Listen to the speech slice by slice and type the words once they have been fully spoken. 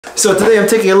So today I'm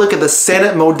taking a look at the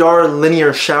SaniteModar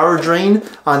Linear Shower Drain.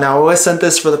 Now I sent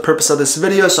this for the purpose of this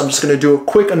video, so I'm just going to do a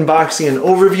quick unboxing and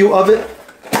overview of it.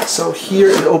 So here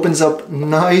it opens up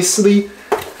nicely,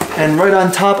 and right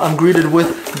on top I'm greeted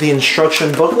with the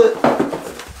instruction booklet.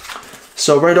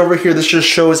 So right over here, this just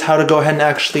shows how to go ahead and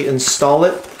actually install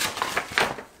it.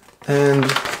 And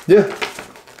yeah,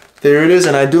 there it is.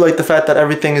 And I do like the fact that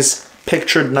everything is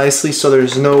pictured nicely, so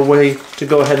there's no way to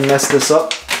go ahead and mess this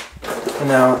up. And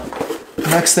now,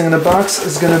 next thing in the box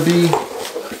is going to be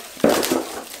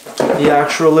the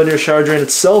actual linear shower drain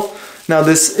itself. Now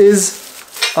this is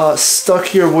stuck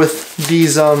here with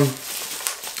these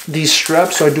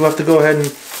straps, so I do have to go ahead and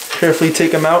carefully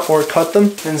take them out or cut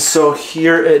them. And so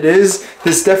here it is.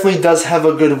 This definitely does have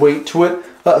a good weight to it.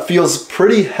 It feels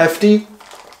pretty hefty.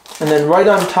 And then right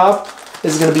on top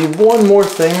is going to be one more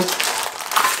thing.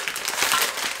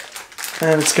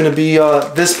 And it's going to be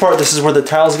this part. This is where the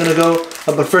towel is going to go.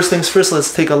 But first things first,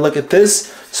 let's take a look at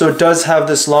this. So it does have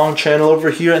this long channel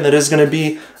over here, and it is going to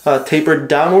be tapered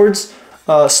downwards,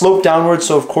 sloped downwards.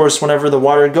 So of course, whenever the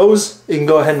water goes, it can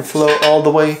go ahead and flow all the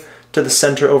way to the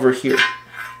center over here.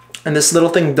 And this little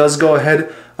thing does go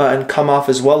ahead and come off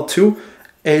as well too.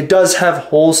 It does have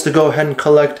holes to go ahead and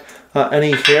collect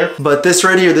any hair. But this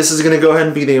right here, this is going to go ahead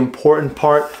and be the important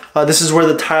part. This is where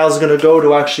the tile is going to go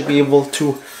to actually be able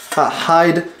to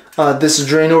hide this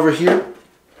drain over here.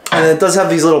 And it does have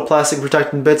these little plastic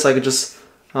protecting bits I could just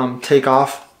take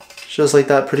off just like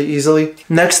that pretty easily.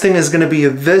 Next thing is going to be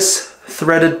this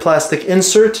threaded plastic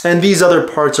insert and these other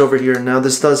parts over here. Now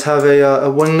this does have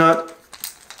a wing nut.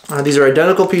 These are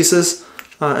identical pieces,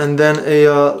 and then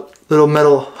a little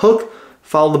metal hook,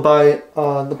 followed by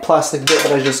the plastic bit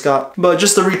that I just got. But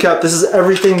just to recap, this is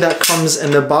everything that comes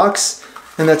in the box,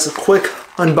 and that's a quick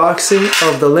unboxing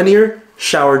of the linear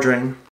shower drain.